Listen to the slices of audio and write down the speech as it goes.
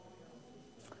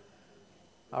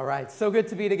All right, so good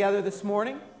to be together this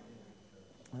morning.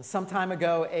 Some time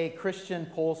ago, a Christian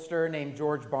pollster named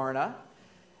George Barna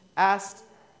asked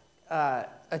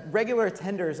regular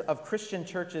attenders of Christian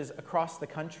churches across the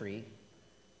country,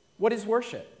 what is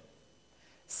worship?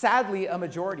 Sadly, a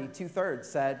majority, 2/3,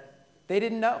 said they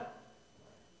didn't know.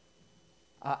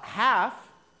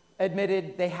 Half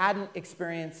admitted they hadn't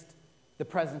experienced the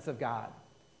presence of God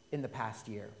in the past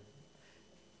year.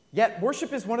 Yet,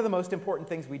 worship is one of the most important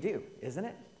things we do, isn't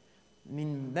it? I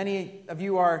mean, many of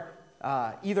you are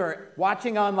either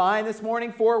watching online this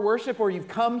morning for worship, or you've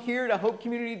come here to Hope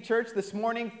Community Church this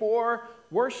morning for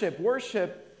worship.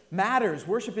 Worship matters.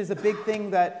 Worship is a big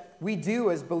thing that we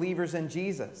do as believers in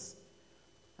Jesus.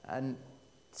 And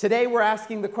today we're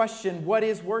asking the question, what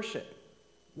is worship?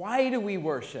 Why do we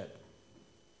worship?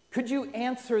 Could you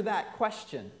answer that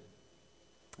question?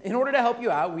 In order to help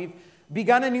you out, we've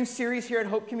begun a new series here at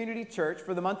Hope Community Church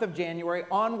for the month of January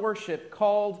on worship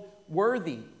called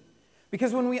Worthy.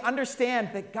 Because when we understand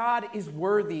that God is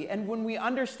worthy, and when we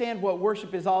understand what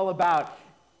worship is all about,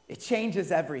 it changes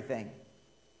everything.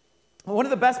 One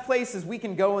of the best places we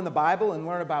can go in the Bible and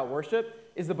learn about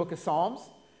worship is the book of Psalms.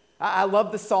 I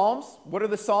love the Psalms. What are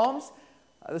the Psalms?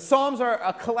 The Psalms are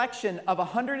a collection of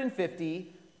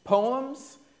 150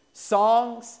 poems,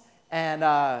 songs,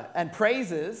 and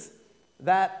praises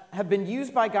that have been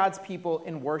used by God's people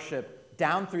in worship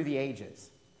down through the ages.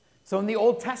 So in the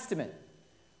Old Testament,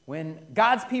 when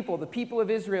God's people, the people of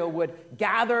Israel, would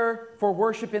gather for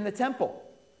worship in the temple,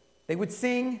 they would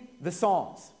sing the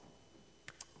Psalms.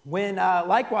 When,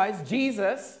 likewise,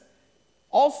 Jesus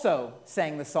also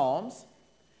sang the Psalms,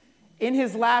 in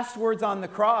his last words on the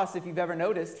cross, if you've ever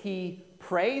noticed, he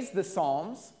praised the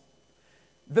Psalms.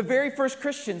 The very first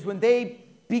Christians, when they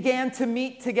began to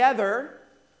meet together,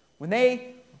 when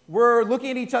they were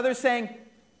looking at each other saying,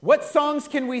 what songs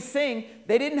can we sing?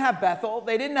 They didn't have Bethel.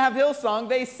 They didn't have Hillsong.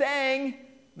 They sang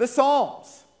the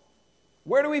Psalms.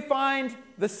 Where do we find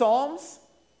the Psalms?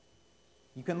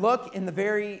 You can look in the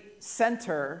very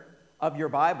center of your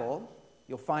Bible.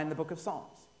 You'll find the book of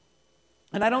Psalms.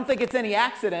 And I don't think it's any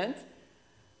accident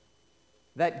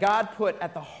that God put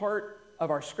at the heart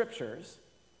of our scriptures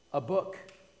a book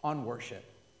on worship.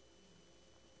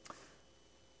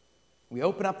 We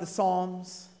open up the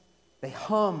Psalms, they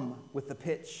hum with the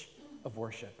pitch of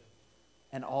worship,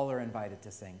 and all are invited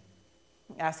to sing.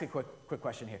 Ask a quick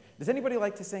question here. Does anybody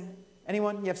like to sing?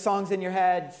 Anyone? You have songs in your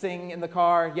head, sing in the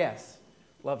car? Yes,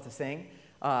 love to sing.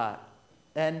 I've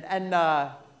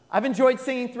enjoyed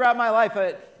singing throughout my life.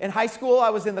 In high school, I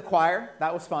was in the choir.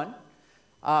 That was fun.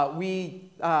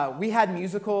 We had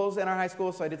musicals in our high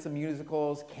school, so I did some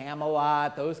musicals,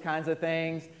 Camelot, those kinds of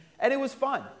things, and it was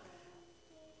fun.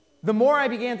 The more I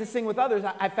began to sing with others,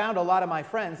 I found a lot of my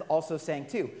friends also sang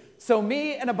too. So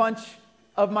me and a bunch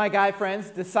of my guy friends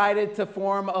decided to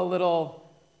form a little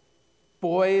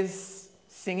boys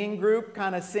singing group,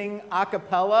 kind of sing a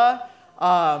cappella.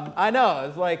 I know, it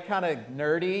was like kind of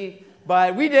nerdy,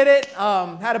 but we did it.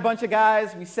 Had a bunch of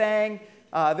guys, we sang.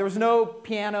 There was no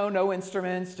piano, no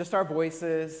instruments, just our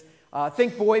voices.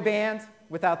 Think boy band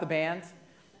without the band.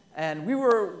 And we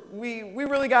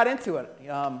really got into it.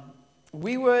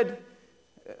 We would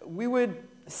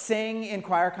sing in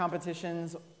choir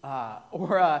competitions,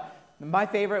 or my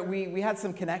favorite, we had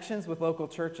some connections with local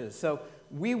churches. So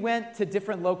we went to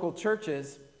different local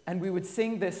churches, and we would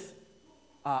sing this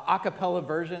a cappella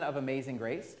version of Amazing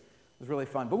Grace. It was really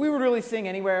fun. But we would really sing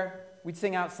anywhere. We'd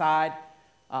sing outside.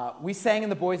 We sang in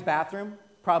the boys' bathroom,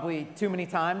 probably too many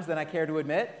times than I care to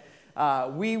admit.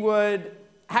 If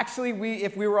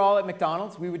we were all at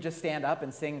McDonald's, we would just stand up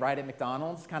and sing right at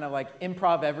McDonald's, kind of like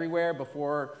Improv Everywhere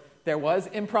before there was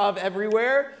Improv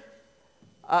Everywhere.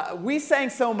 We sang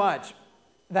so much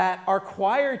that our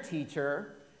choir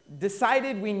teacher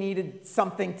decided we needed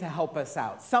something to help us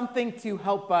out, something to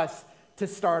help us to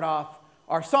start off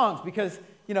our songs. Because,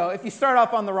 if you start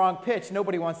off on the wrong pitch,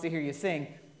 nobody wants to hear you sing,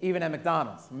 even at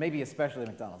McDonald's, maybe especially at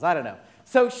McDonald's, I don't know.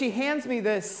 So she hands me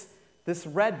this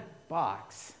red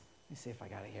box. Let me see if I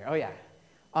got it here. Oh, yeah.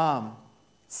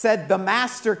 Said the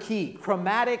master key,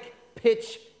 chromatic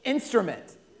pitch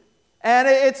instrument. And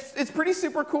it's pretty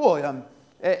super cool.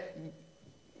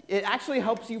 It actually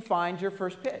helps you find your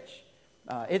first pitch.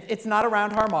 It's not a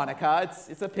round harmonica.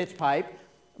 It's a pitch pipe.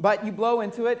 But you blow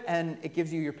into it, and it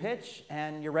gives you your pitch,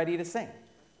 and you're ready to sing.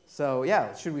 So,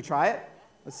 yeah, should we try it?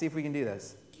 Let's see if we can do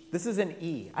this. This is an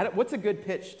E. What's a good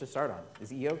pitch to start on?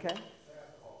 Is E okay?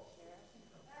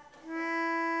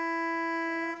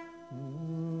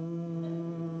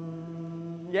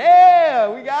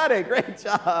 Yeah, we got it. Great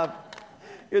job.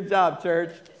 Good job,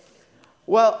 church.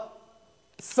 Well,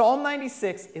 Psalm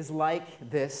 96 is like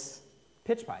this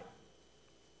pitch pipe.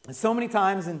 And so many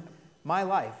times in my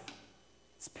life,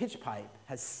 this pitch pipe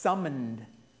has summoned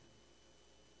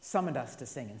us to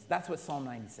sing. And that's what Psalm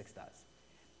 96 does.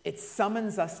 It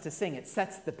summons us to sing. It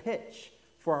sets the pitch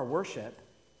for our worship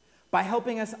by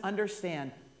helping us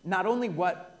understand not only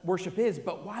what worship is,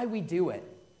 but why we do it.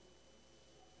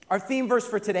 Our theme verse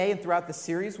for today and throughout the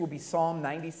series will be Psalm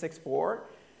 96:4.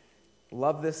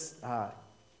 Love this. It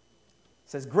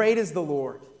says, "Great is the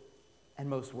Lord and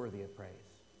most worthy of praise."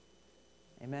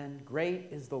 Amen.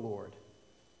 Great is the Lord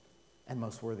and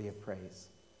most worthy of praise.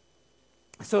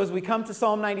 So as we come to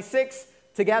Psalm 96,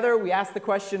 together we ask the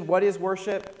question, what is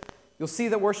worship? You'll see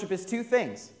that worship is two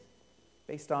things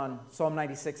based on Psalm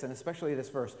 96 and especially this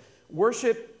verse.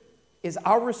 Worship is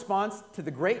our response to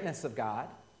the greatness of God,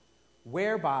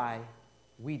 whereby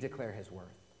we declare his worth.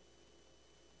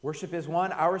 Worship is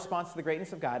one, our response to the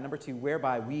greatness of God. Number two,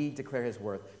 whereby we declare his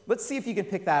worth. Let's see if you can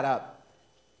pick that up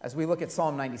as we look at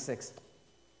Psalm 96.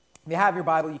 If you have your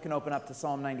Bible, you can open up to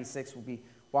Psalm 96. We'll be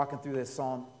walking through this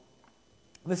psalm.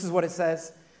 This is what it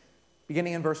says,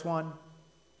 beginning in verse 1.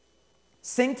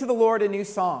 "Sing to the Lord a new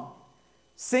song.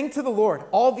 Sing to the Lord,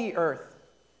 all the earth.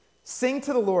 Sing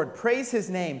to the Lord, praise his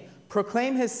name.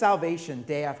 Proclaim his salvation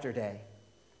day after day.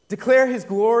 Declare his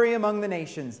glory among the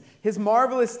nations, his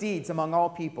marvelous deeds among all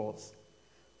peoples.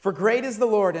 For great is the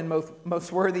Lord and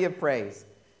most worthy of praise.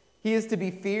 He is to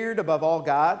be feared above all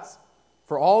gods,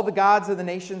 for all the gods of the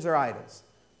nations are idols.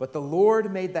 But the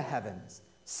Lord made the heavens.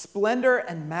 Splendor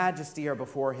and majesty are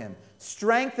before him.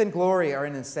 Strength and glory are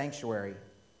in his sanctuary.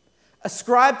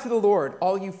 Ascribe to the Lord,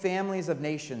 all you families of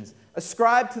nations.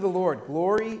 Ascribe to the Lord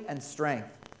glory and strength.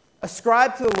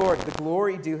 Ascribe to the Lord the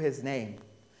glory due his name.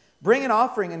 Bring an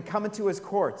offering and come into his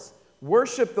courts.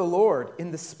 Worship the Lord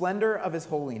in the splendor of his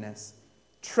holiness.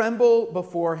 Tremble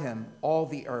before him, all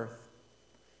the earth.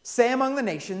 Say among the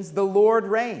nations, the Lord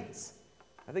reigns."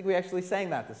 I think we actually sang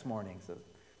that this morning, so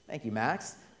thank you,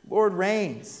 Max. Lord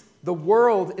reigns. The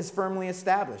world is firmly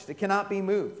established. It cannot be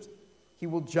moved. He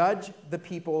will judge the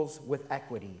peoples with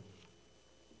equity.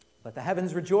 Let the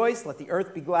heavens rejoice. Let the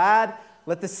earth be glad.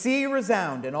 Let the sea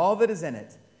resound and all that is in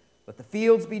it. Let the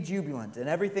fields be jubilant and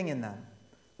everything in them.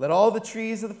 Let all the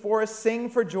trees of the forest sing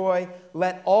for joy.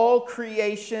 Let all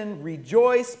creation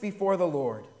rejoice before the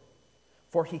Lord.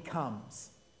 For he comes.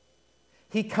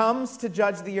 He comes to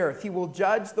judge the earth. He will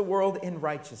judge the world in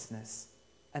righteousness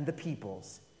and the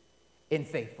peoples in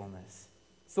faithfulness.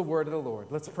 It's the word of the Lord.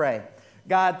 Let's pray.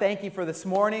 God, thank you for this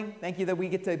morning. Thank you that we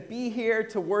get to be here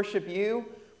to worship you.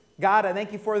 God, I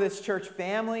thank you for this church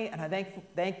family, and I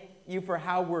thank you for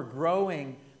how we're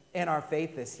growing in our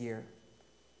faith this year.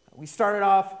 We started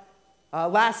off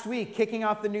last week, kicking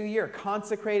off the new year,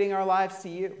 consecrating our lives to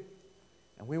you.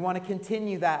 And we want to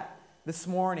continue that this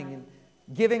morning and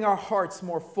giving our hearts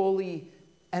more fully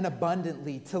and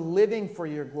abundantly to living for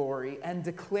your glory and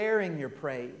declaring your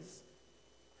praise.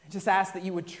 I just ask that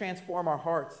you would transform our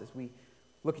hearts as we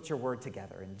look at your word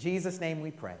together. In Jesus' name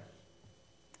we pray.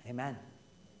 Amen.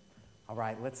 All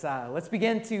right, let's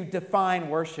begin to define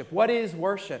worship. What is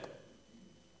worship?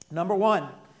 Number one,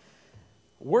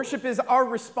 worship is our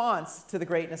response to the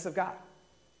greatness of God.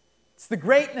 It's the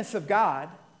greatness of God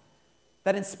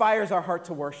that inspires our heart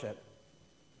to worship.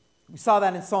 We saw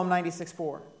that in Psalm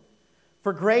 96:4.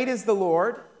 For great is the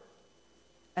Lord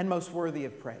and most worthy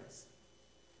of praise.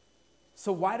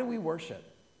 So why do we worship?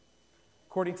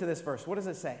 According to this verse, what does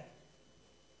it say?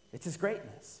 It's his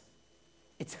greatness.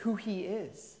 It's who he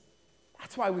is.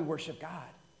 That's why we worship God.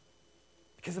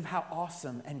 Because of how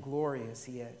awesome and glorious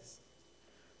he is.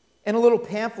 In a little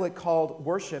pamphlet called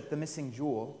Worship, the Missing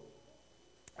Jewel,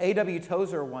 A.W.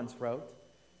 Tozer once wrote,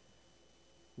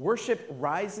 "Worship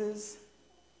rises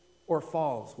or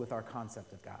falls with our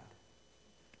concept of God."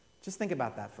 Just think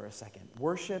about that for a second.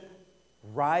 Worship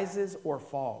rises or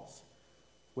falls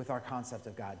with our concept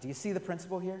of God. Do you see the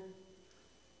principle here?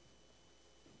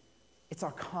 It's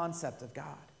our concept of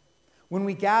God. When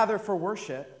we gather for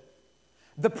worship,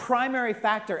 the primary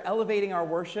factor elevating our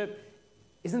worship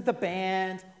isn't the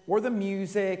band or the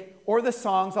music or the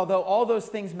songs, although all those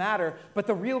things matter, but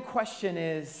the real question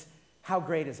is, how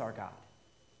great is our God?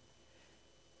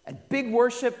 And big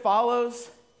worship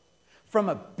follows from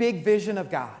a big vision of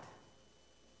God.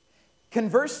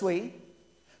 Conversely,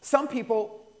 some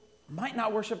people might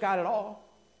not worship God at all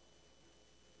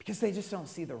because they just don't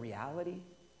see the reality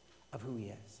of who he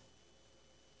is.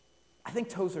 I think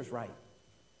Tozer's right,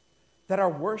 that our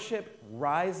worship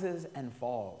rises and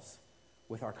falls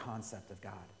with our concept of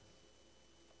God.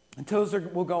 And Tozer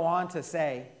will go on to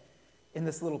say in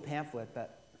this little pamphlet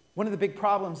that one of the big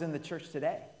problems in the church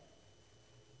today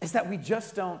is that we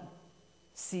just don't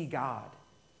see God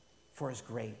for his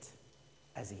great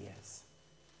as he is.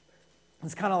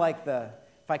 It's kind of like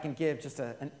if I can give just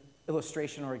an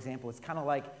illustration or example, it's kind of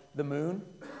like the moon.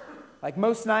 Like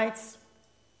most nights,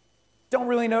 don't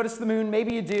really notice the moon,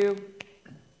 maybe you do.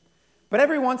 But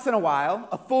every once in a while,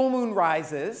 a full moon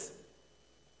rises.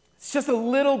 It's just a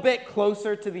little bit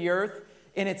closer to the earth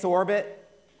in its orbit.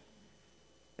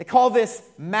 They call this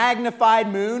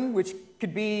magnified moon, which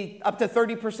could be up to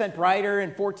 30% brighter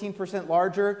and 14%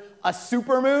 larger, a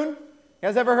supermoon. You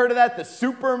guys ever heard of that? The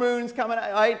supermoon's coming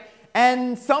out, right?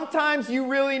 And sometimes you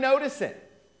really notice it.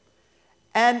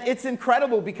 And it's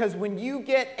incredible because when you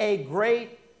get a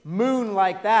great moon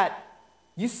like that,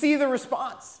 you see the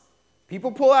response.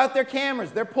 People pull out their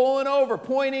cameras. They're pulling over,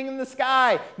 pointing in the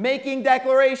sky, making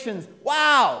declarations.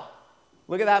 Wow!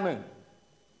 Look at that moon.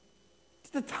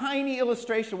 Just a tiny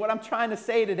illustration of what I'm trying to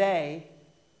say today.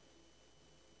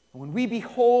 When we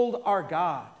behold our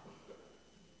God,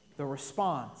 the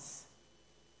response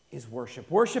is worship.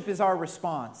 Worship is our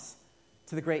response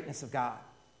to the greatness of God.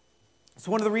 It's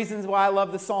one of the reasons why I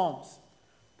love the Psalms.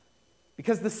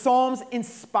 Because the Psalms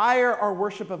inspire our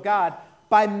worship of God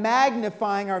by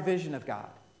magnifying our vision of God.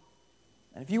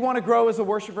 And if you want to grow as a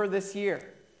worshiper this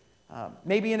year,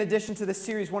 maybe in addition to this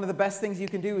series, one of the best things you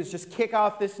can do is just kick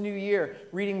off this new year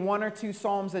reading 1 or 2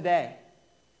 Psalms a day.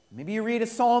 Maybe you read a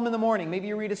psalm in the morning. Maybe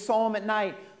you read a psalm at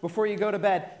night before you go to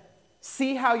bed.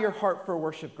 See how your heart for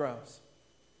worship grows.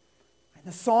 And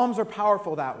the Psalms are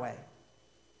powerful that way.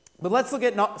 But let's look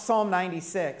at Psalm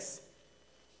 96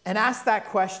 and ask that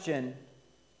question,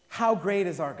 how great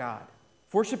is our God?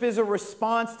 Worship is a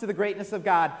response to the greatness of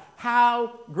God.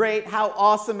 How great, how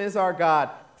awesome is our God?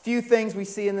 A few things we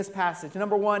see in this passage.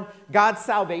 Number 1, God's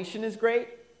salvation is great.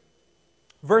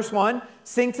 Verse 1,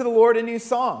 sing to the Lord a new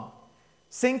song.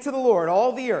 Sing to the Lord,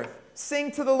 all the earth.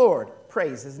 Sing to the Lord,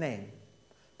 praise his name.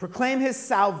 Proclaim his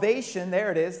salvation,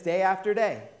 there it is, day after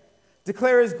day.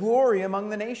 Declare his glory among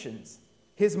the nations,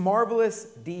 his marvelous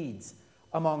deeds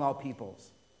among all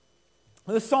peoples.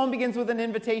 The psalm begins with an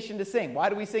invitation to sing. Why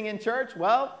do we sing in church?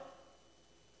 Well,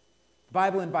 the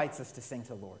Bible invites us to sing to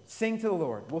the Lord. Sing to the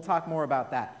Lord. We'll talk more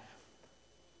about that.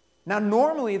 Now,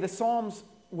 normally the Psalms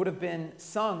would have been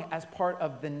sung as part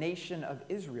of the nation of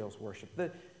Israel's worship.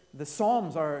 The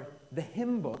Psalms are the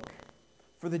hymn book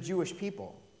for the Jewish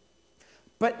people.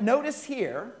 But notice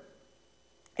here,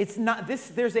 it's not this.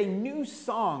 There's a new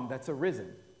song that's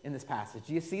arisen in this passage.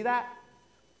 Do you see that?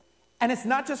 And it's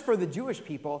not just for the Jewish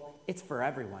people, it's for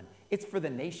everyone. It's for the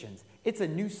nations. It's a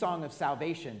new song of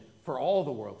salvation for all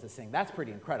the world to sing. That's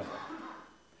pretty incredible.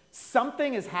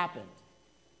 Something has happened.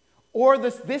 Or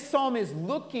this psalm is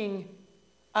looking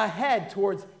ahead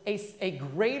towards a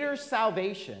greater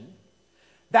salvation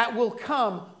that will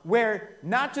come where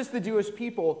not just the Jewish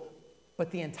people, but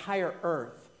the entire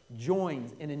earth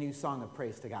joins in a new song of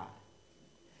praise to God.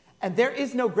 And there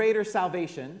is no greater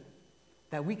salvation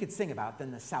that we could sing about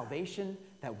than the salvation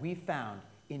that we found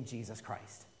in Jesus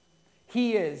Christ.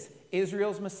 He is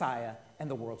Israel's Messiah and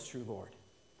the world's true Lord.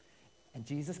 And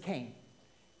Jesus came,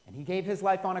 and he gave his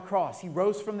life on a cross. He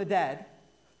rose from the dead,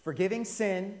 forgiving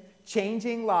sin,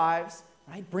 changing lives,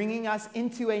 right? Bringing us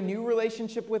into a new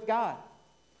relationship with God.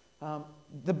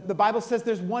 The Bible says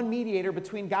there's one mediator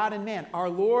between God and man, our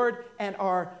Lord and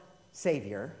our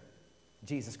Savior,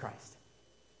 Jesus Christ.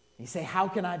 You say, how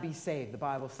can I be saved? The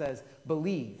Bible says,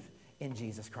 believe in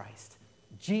Jesus Christ.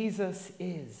 Jesus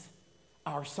is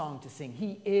our song to sing.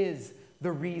 He is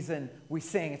the reason we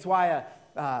sing. It's why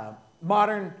a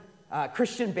modern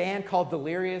Christian band called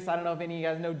Delirious, I don't know if any of you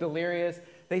guys know Delirious,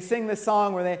 they sing this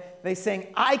song where they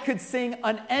sing, I could sing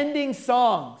unending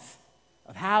songs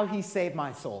of how he saved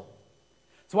my soul.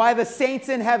 It's why the saints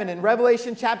in heaven in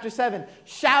Revelation chapter 7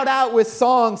 shout out with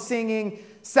songs singing,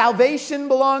 salvation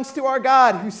belongs to our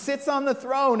God who sits on the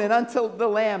throne and unto the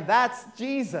Lamb. That's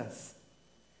Jesus.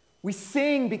 We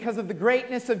sing because of the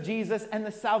greatness of Jesus and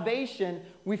the salvation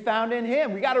we found in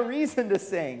him. We got a reason to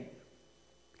sing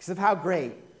because of how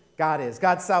great God is.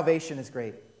 God's salvation is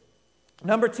great.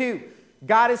 Number 2,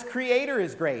 God as creator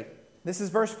is great. This is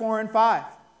verse 4 and 5.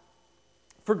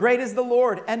 For great is the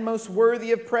Lord and most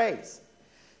worthy of praise.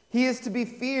 He is to be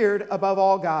feared above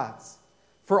all gods.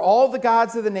 For all the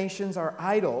gods of the nations are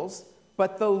idols,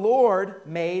 but the Lord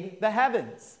made the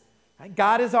heavens.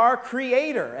 God is our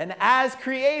creator, and as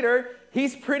creator,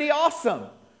 he's pretty awesome.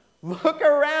 Look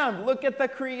around, look at the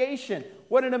creation.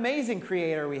 What an amazing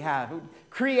creator we have.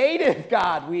 Creative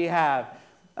God we have.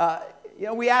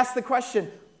 We ask the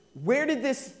question, where did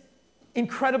this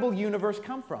incredible universe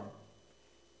come from?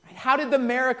 How did the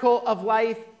miracle of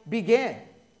life begin?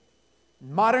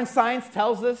 Modern science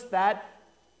tells us that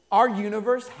our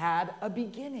universe had a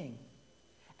beginning.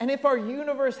 And if our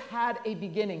universe had a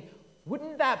beginning,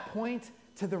 wouldn't that point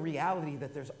to the reality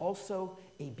that there's also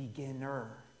a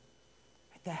beginner?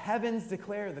 The heavens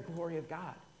declare the glory of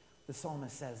God, the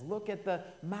psalmist says. Look at the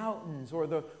mountains or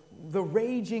the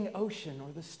raging ocean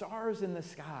or the stars in the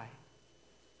sky.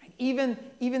 Even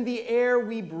the air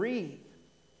we breathe,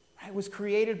 right, was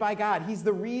created by God. He's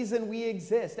the reason we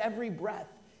exist. Every breath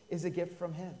is a gift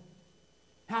from him.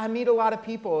 I meet a lot of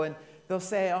people and they'll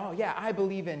say, oh yeah, I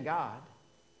believe in God,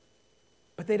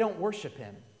 but they don't worship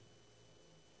him.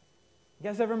 You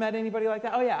guys ever met anybody like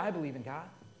that? Oh yeah, I believe in God.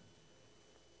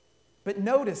 But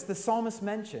notice the psalmist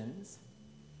mentions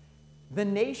the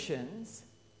nations,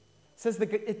 says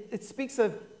it speaks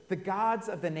of the gods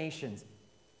of the nations.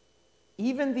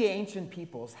 Even the ancient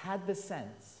peoples had the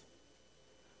sense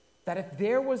that if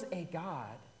there was a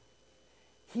God,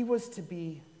 he was to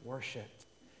be worshiped.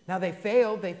 Now they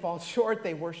failed, they fall short,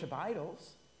 they worship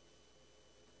idols.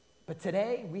 But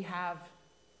today we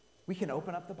can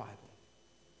open up the Bible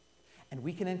and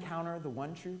we can encounter the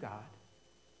one true God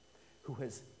who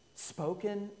has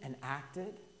spoken and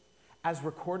acted as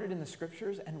recorded in the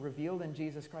scriptures and revealed in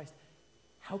Jesus Christ.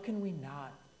 How can we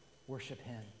not worship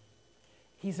him?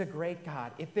 He's a great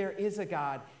God. If there is a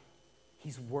God,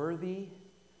 he's worthy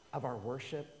of our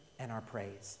worship and our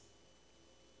praise.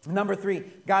 Number 3,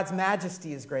 God's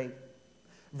majesty is great.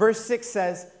 Verse 6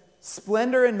 says,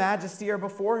 splendor and majesty are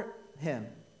before him.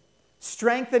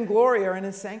 Strength and glory are in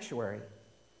his sanctuary.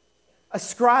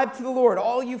 Ascribe to the Lord,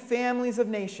 all you families of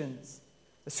nations.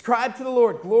 Ascribe to the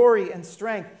Lord glory and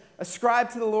strength.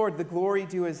 Ascribe to the Lord the glory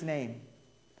due his name.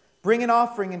 Bring an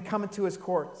offering and come into his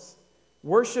courts.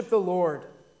 Worship the Lord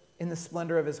in the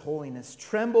splendor of his holiness.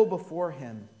 Tremble before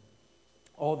him,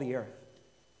 all the earth.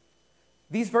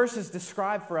 These verses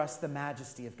describe for us the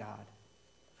majesty of God.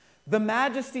 The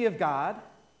majesty of God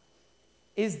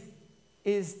is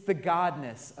the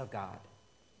godness of God.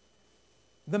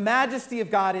 The majesty of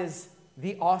God is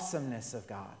the awesomeness of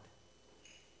God.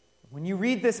 When you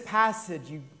read this passage,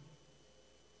 you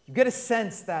get a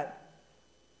sense that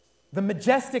the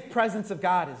majestic presence of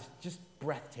God is just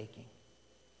breathtaking.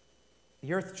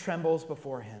 The earth trembles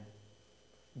before him.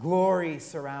 Glory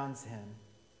surrounds him.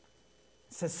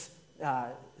 It says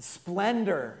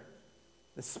splendor,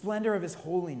 the splendor of his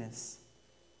holiness.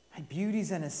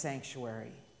 Beauty's in his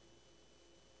sanctuary.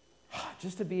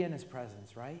 Just to be in his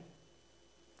presence, right?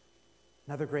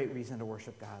 Another great reason to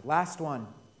worship God. Last one,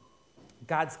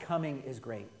 God's coming is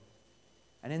great.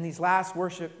 And in these last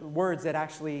worship words, it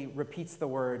actually repeats the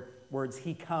words,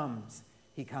 he comes,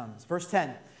 he comes. Verse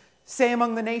 10, say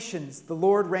among the nations, the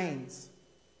Lord reigns.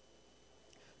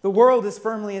 The world is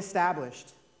firmly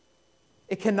established.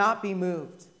 It cannot be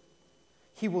moved.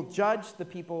 He will judge the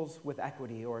peoples with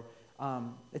equity. Or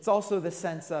it's also the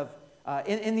sense of,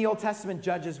 in the Old Testament,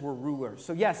 judges were rulers.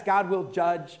 So yes, God will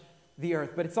judge the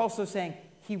earth, but it's also saying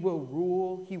he will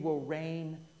rule, he will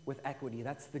reign with equity.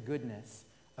 That's the goodness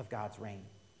of God's reign.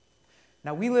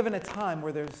 Now, we live in a time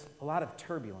where there's a lot of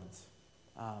turbulence,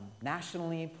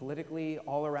 nationally, politically,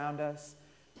 all around us.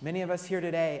 Many of us here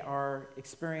today are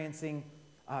experiencing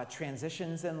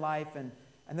transitions in life, and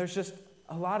there's just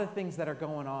a lot of things that are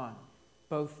going on,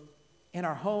 both in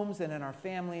our homes and in our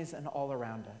families and all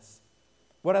around us.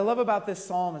 What I love about this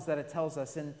psalm is that it tells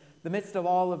us in the midst of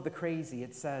all of the crazy,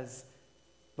 it says,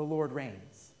 the Lord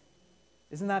reigns.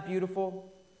 Isn't that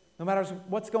beautiful? No matter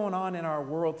what's going on in our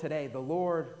world today, the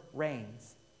Lord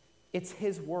reigns. It's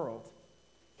his world.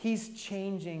 He's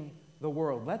changing the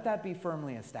world. Let that be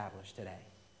firmly established today.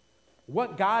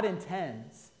 What God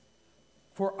intends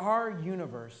for our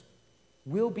universe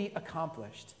will be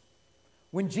accomplished.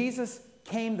 When Jesus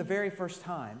came the very first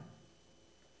time,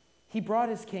 he brought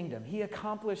his kingdom. He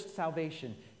accomplished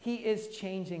salvation. He is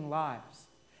changing lives.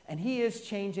 And he is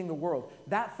changing the world.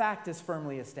 That fact is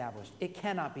firmly established. It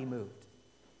cannot be moved.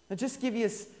 Now, just give you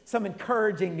some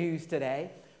encouraging news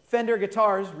today. Fender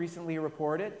Guitars recently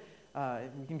reported,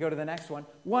 we can go to the next one,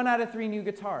 1 out of 3 new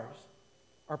guitars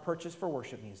are purchased for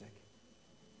worship music.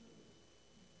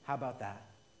 How about that?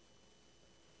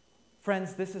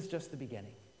 Friends, this is just the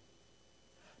beginning.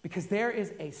 Because there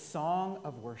is a song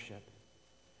of worship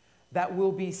that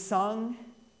will be sung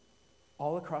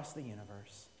all across the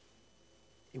universe.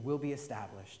 It will be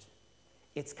established.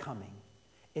 It's coming.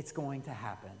 It's going to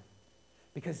happen.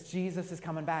 Because Jesus is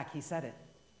coming back. He said it.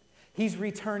 He's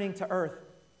returning to earth,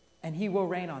 and he will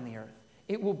reign on the earth.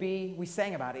 It will be, we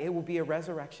sang about it, it will be a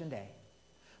resurrection day.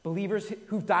 Believers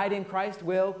who've died in Christ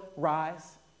will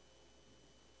rise.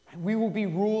 We will be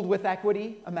ruled with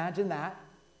equity. Imagine that.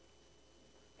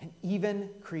 And even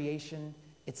creation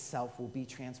itself will be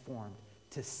transformed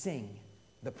to sing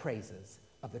the praises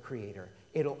of the Creator.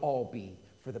 It'll all be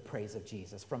for the praise of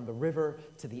Jesus. From the river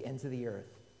to the ends of the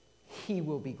earth, he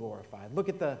will be glorified. Look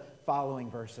at the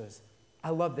following verses. I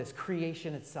love this.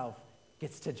 Creation itself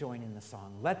gets to join in the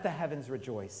song. Let the heavens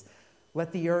rejoice.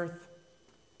 Let the earth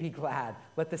be glad.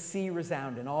 Let the sea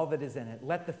resound and all that is in it.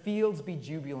 Let the fields be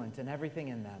jubilant and everything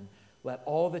in them. Let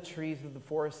all the trees of the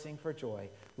forest sing for joy.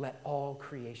 Let all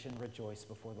creation rejoice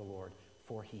before the Lord,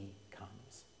 for he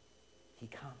comes. He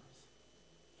comes.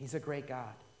 He's a great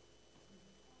God.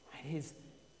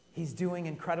 He's doing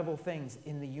incredible things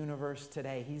in the universe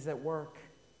today. He's at work.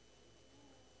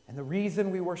 And the reason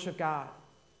we worship God,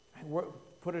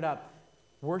 put it up,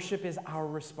 worship is our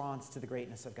response to the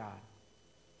greatness of God.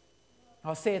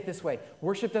 I'll say it this way.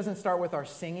 Worship doesn't start with our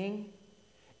singing.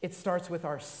 It starts with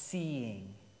our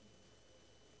seeing.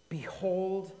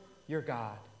 Behold your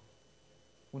God.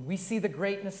 When we see the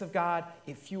greatness of God,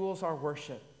 it fuels our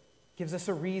worship, gives us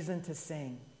a reason to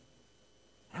sing.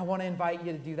 I want to invite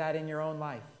you to do that in your own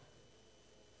life.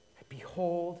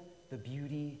 Behold the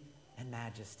beauty and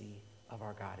majesty of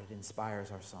our God. It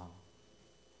inspires our song.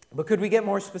 But could we get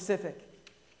more specific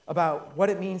about what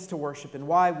it means to worship and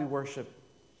why we worship?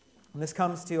 And this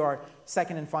comes to our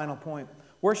second and final point.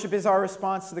 Worship is our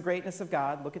response to the greatness of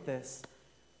God. Look at this.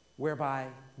 Whereby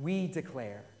we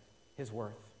declare his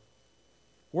worth.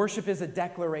 Worship is a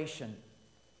declaration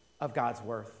of God's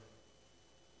worth.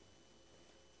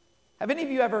 Have any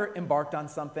of you ever embarked on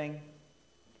something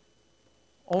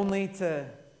only to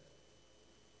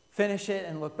finish it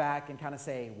and look back and kind of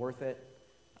say, worth it?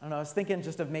 I don't know, I was thinking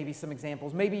just of maybe some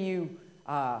examples. Maybe you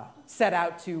set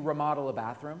out to remodel a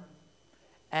bathroom,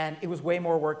 and it was way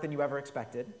more work than you ever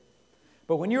expected.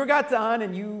 But when you got done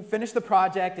and you finished the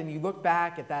project and you look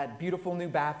back at that beautiful new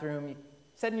bathroom, you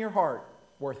said in your heart,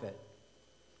 worth it.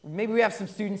 Maybe we have some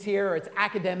students here, or it's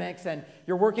academics, and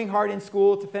you're working hard in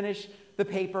school to finish the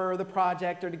paper or the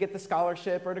project or to get the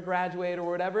scholarship or to graduate or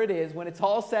whatever it is. When it's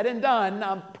all said and done,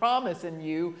 I'm promising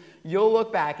you, you'll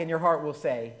look back and your heart will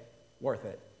say, worth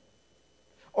it.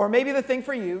 Or maybe the thing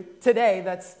for you today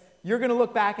you're going to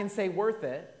look back and say worth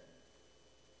it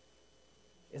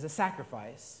is a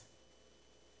sacrifice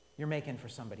you're making for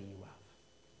somebody you love,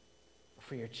 or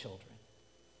for your children.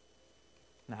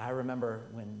 Now, I remember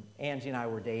when Angie and I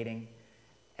were dating,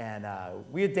 and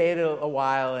we had dated a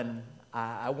while, and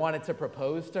I wanted to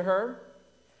propose to her,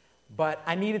 but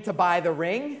I needed to buy the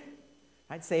ring.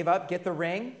 I'd save up, get the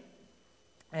ring,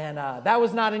 and that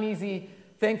was not an easy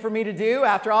thing for me to do.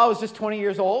 After all, I was just 20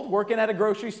 years old, working at a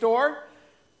grocery store,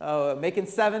 making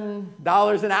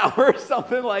 $7 an hour,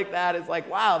 something like that. It's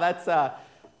like, wow, that's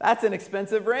an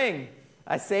expensive ring.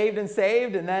 I saved,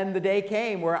 and then the day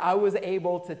came where I was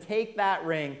able to take that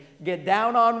ring, get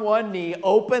down on one knee,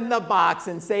 open the box,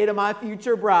 and say to my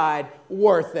future bride,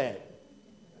 worth it.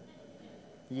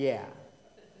 Yeah.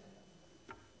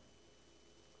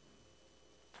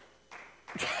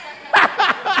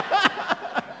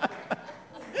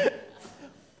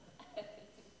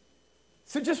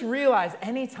 So just realize,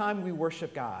 anytime we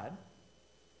worship God,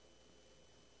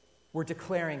 we're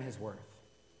declaring his worth.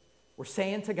 We're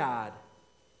saying to God,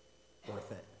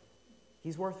 worth it.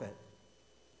 He's worth it.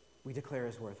 We declare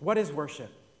his worth. What is worship?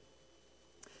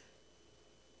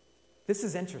 This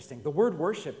is interesting. The word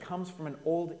worship comes from an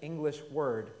Old English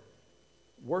word,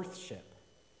 worthship.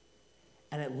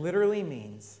 And it literally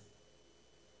means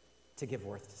to give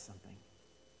worth to something.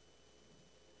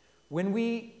 When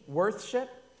we worship,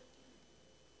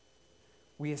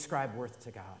 we ascribe worth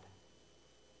to God.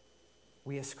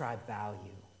 We ascribe value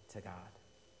to God.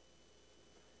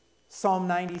 Psalm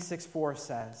 96:4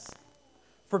 says,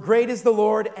 "For great is the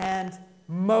Lord and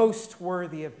most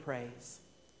worthy of praise."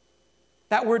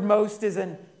 That word most is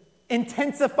an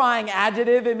intensifying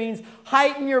adjective. It means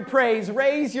heighten your praise,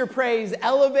 raise your praise,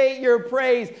 elevate your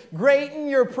praise, greaten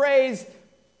your praise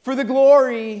for the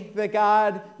glory that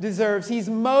God deserves. He's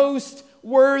most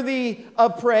worthy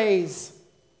of praise.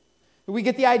 We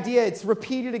get the idea. It's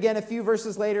repeated again a few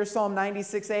verses later, Psalm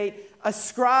 96:8.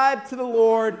 Ascribe to the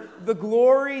Lord the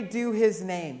glory due his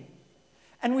name.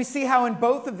 And we see how in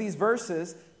both of these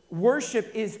verses,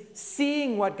 worship is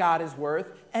seeing what God is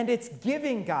worth, and it's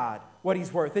giving God what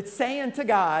he's worth. It's saying to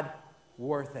God,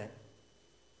 worth it.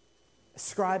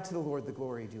 Ascribe to the Lord the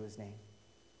glory due his name.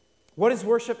 What is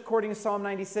worship according to Psalm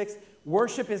 96?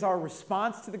 Worship is our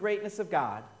response to the greatness of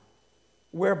God,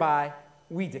 whereby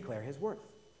we declare his worth.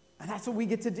 And that's what we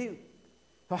get to do.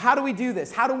 So how do we do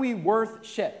this? How do we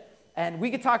worship? And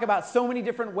we could talk about so many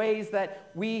different ways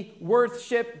that we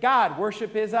worship God.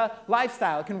 Worship is a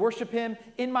lifestyle. I can worship Him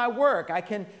in my work. I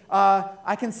can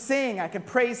sing. I can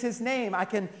praise His name. I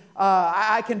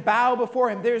can bow before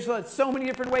Him. There's so many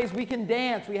different ways we can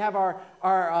dance. We have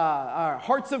our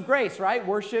hearts of grace, right?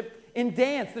 Worship in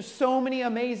dance. There's so many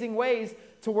amazing ways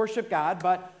to worship God,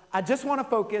 but I just want to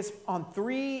focus on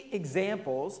 3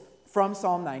 examples from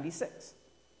Psalm 96.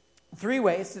 3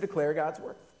 ways to declare God's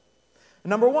worth.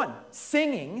 Number 1,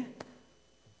 singing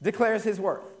declares His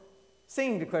worth.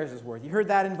 Singing declares His worth. You heard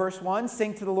that in verse 1.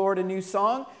 Sing to the Lord a new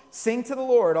song. Sing to the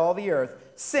Lord, all the earth.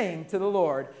 Sing to the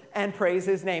Lord and praise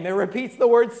His name. It repeats the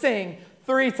word sing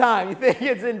 3 times. You think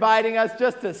it's inviting us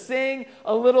just to sing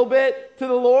a little bit to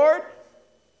the Lord?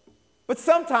 But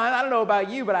sometimes, I don't know about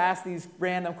you, but I ask these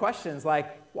random questions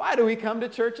like, why do we come to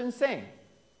church and sing?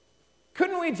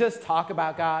 Couldn't we just talk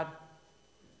about God?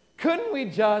 Couldn't we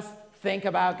just think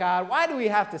about God? Why do we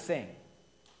have to sing?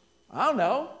 I don't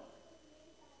know.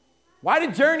 Why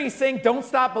did Journey sing Don't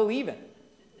Stop Believing?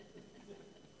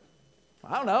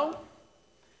 I don't know.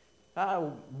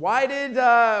 Why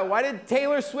did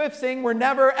Taylor Swift sing We're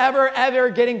Never, Ever, Ever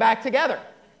Getting Back Together?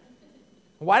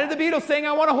 Why did the Beatles sing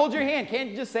I Want to Hold Your Hand? Can't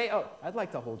you just say, oh, I'd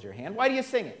like to hold your hand? Why do you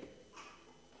sing it?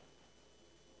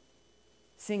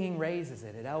 Singing raises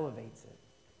it. It elevates it.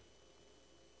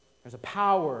 There's a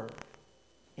power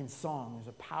in song. There's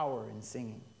a power in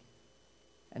singing.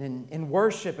 And in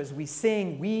worship, as we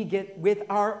sing, we get with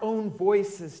our own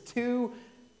voices to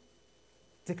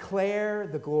declare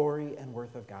the glory and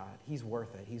worth of God. He's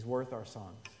worth it. He's worth our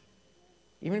songs.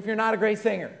 Even if you're not a great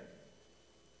singer,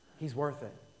 He's worth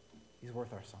it. He's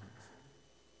worth our songs.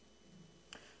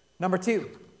 Number 2,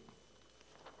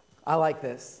 I like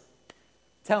this.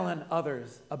 Telling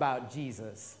others about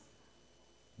Jesus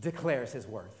declares His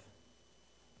worth.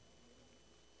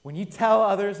 When you tell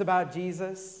others about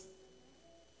Jesus,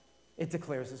 it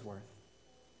declares His worth.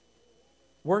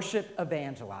 Worship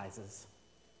evangelizes,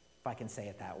 if I can say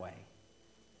it that way.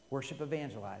 Worship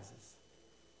evangelizes.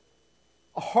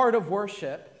 A heart of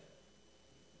worship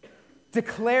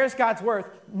declares God's worth,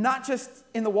 not just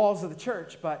in the walls of the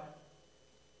church, but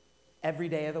every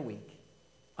day of the week.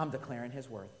 I'm declaring His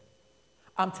worth.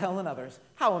 I'm telling others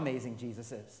how amazing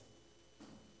Jesus is.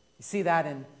 You see that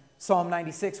in Psalm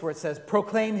 96 where it says,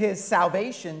 proclaim His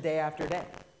salvation day after day.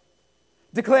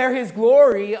 Declare His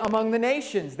glory among the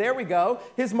nations. There we go.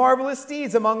 His marvelous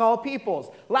deeds among all peoples.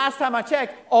 Last time I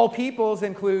checked, all peoples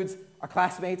includes our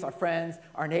classmates, our friends,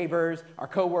 our neighbors, our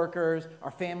co-workers,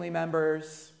 our family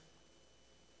members.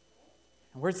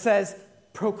 And where it says,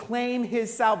 proclaim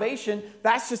His salvation,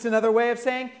 that's just another way of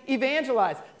saying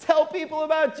evangelize. Tell people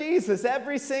about Jesus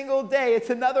every single day. It's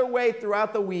another way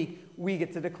throughout the week we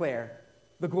get to declare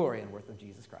the glory and worth of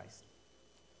Jesus Christ.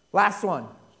 Last one.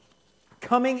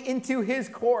 Coming into His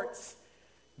courts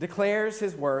declares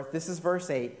His worth. This is verse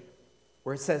 8,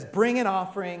 where it says, bring an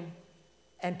offering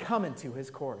and come into His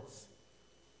courts.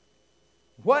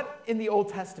 What in the Old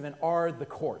Testament are the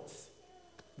courts?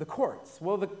 The courts.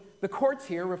 Well, the courts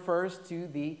here refers to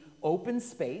the open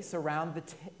space around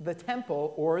the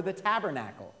temple or the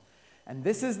tabernacle. And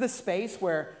this is the space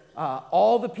where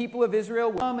all the people of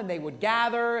Israel would come and they would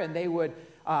gather and they would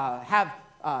have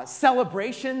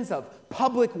celebrations of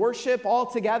public worship all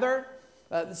together.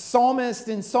 The psalmist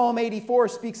in Psalm 84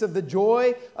 speaks of the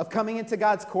joy of coming into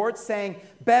God's courts, saying,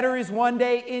 better is one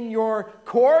day in your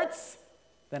courts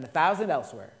than 1,000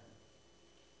 elsewhere.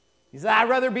 He said, I'd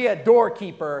rather be a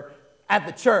doorkeeper at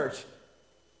the church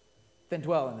than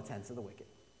dwell in the tents of the wicked.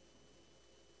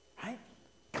 Right?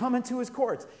 Come into His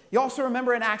courts. You also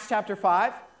remember in Acts chapter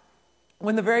 5,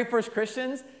 when the very first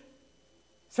Christians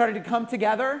started to come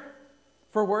together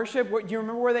for worship. Do you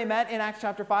remember where they met in Acts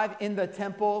chapter 5? In the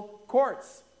temple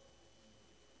courts.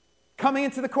 Coming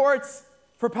into the courts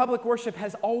for public worship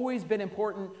has always been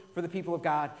important for the people of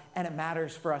God, and it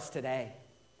matters for us today.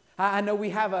 I know we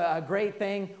have a great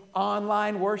thing,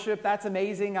 online worship. That's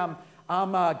amazing.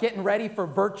 I'm getting ready for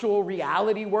virtual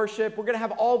reality worship. We're going to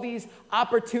have all these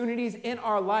opportunities in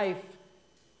our life.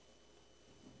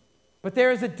 But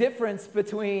there is a difference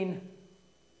between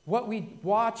what we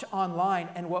watch online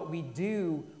and what we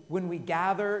do when we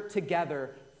gather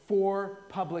together for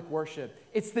public worship.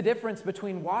 It's the difference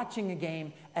between watching a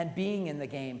game and being in the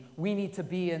game. We need to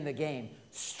be in the game.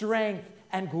 Strength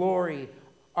and glory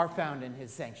are found in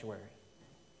His sanctuary.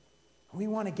 We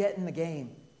want to get in the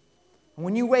game.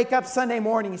 When you wake up Sunday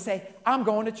morning, you say, I'm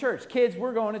going to church. Kids,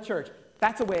 we're going to church.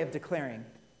 That's a way of declaring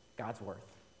God's worth.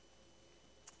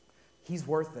 He's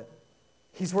worth it.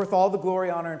 He's worth all the glory,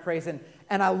 honor, and praise. And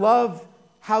I love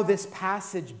how this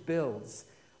passage builds.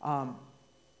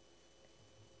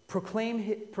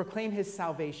 proclaim his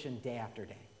salvation day after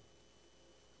day.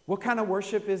 What kind of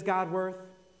worship is God worth?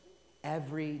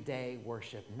 Everyday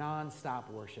worship, nonstop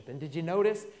worship. And did you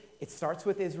notice? It starts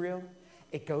with Israel,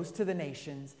 it goes to the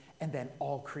nations, and then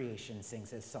all creation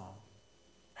sings his song.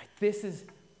 Right? This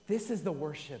is the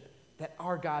worship that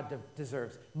our God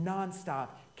deserves. Nonstop,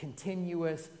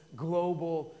 continuous,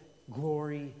 global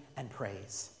glory and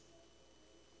praise.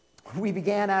 We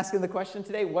began asking the question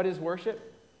today, what is worship?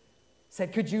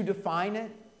 Said, could you define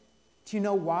it? Do you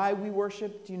know why we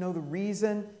worship? Do you know the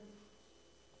reason?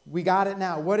 We got it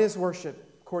now. What is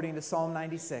worship? According to Psalm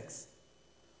 96.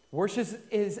 Worship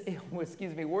is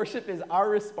our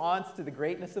response to the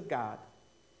greatness of God,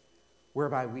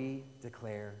 whereby we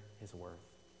declare his worth.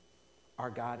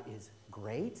 Our God is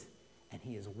great, and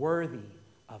he is worthy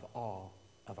of all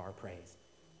of our praise.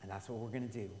 And that's what we're going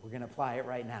to do. We're going to apply it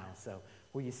right now. So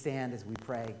will you stand as we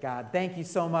pray? God, thank you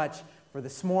so much for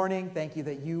this morning. Thank you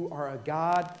that you are a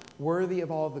God worthy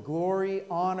of all the glory,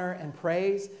 honor, and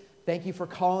praise. Thank you for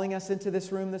calling us into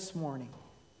this room this morning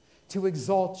to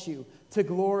exalt you, to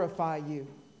glorify you.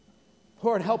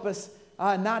 Lord, help us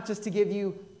not just to give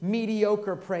you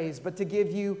mediocre praise, but to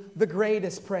give you the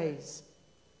greatest praise.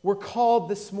 We're called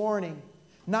this morning,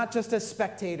 not just as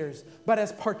spectators, but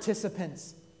as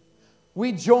participants.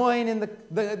 We join in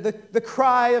the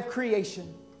cry of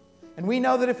creation. And we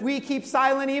know that if we keep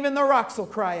silent, even the rocks will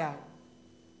cry out.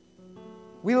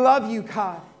 We love you,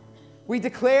 God. We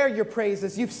declare your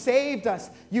praises. You've saved us.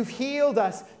 You've healed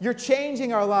us. You're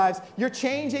changing our lives. You're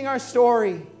changing our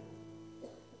story.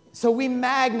 So we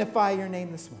magnify your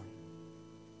name this morning.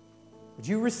 Would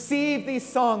you receive these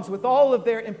songs with all of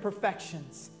their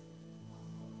imperfections?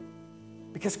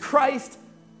 Because Christ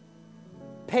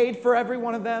paid for every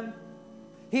one of them.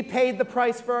 He paid the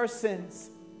price for our sins.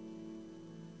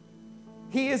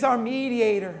 He is our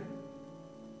mediator.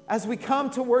 As we come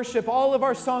to worship, all of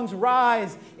our songs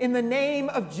rise in the name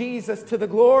of Jesus to the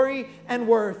glory and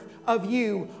worth of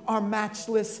you, our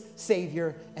matchless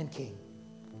Savior and King.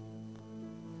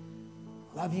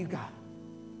 Love you, God.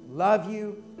 Love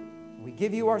you. We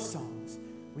give you our songs.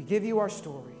 We give you our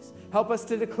stories. Help us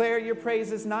to declare your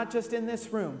praises not just in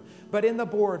this room, but in the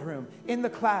boardroom, in the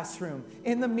classroom,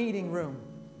 in the meeting room.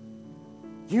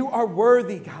 You are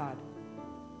worthy, God.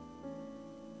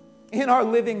 In our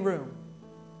living room.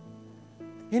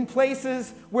 In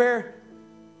places where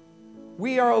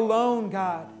we are alone,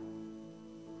 God,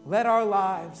 let our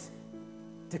lives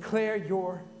declare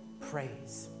your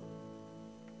praise.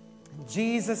 In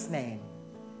Jesus' name,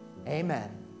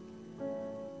 amen.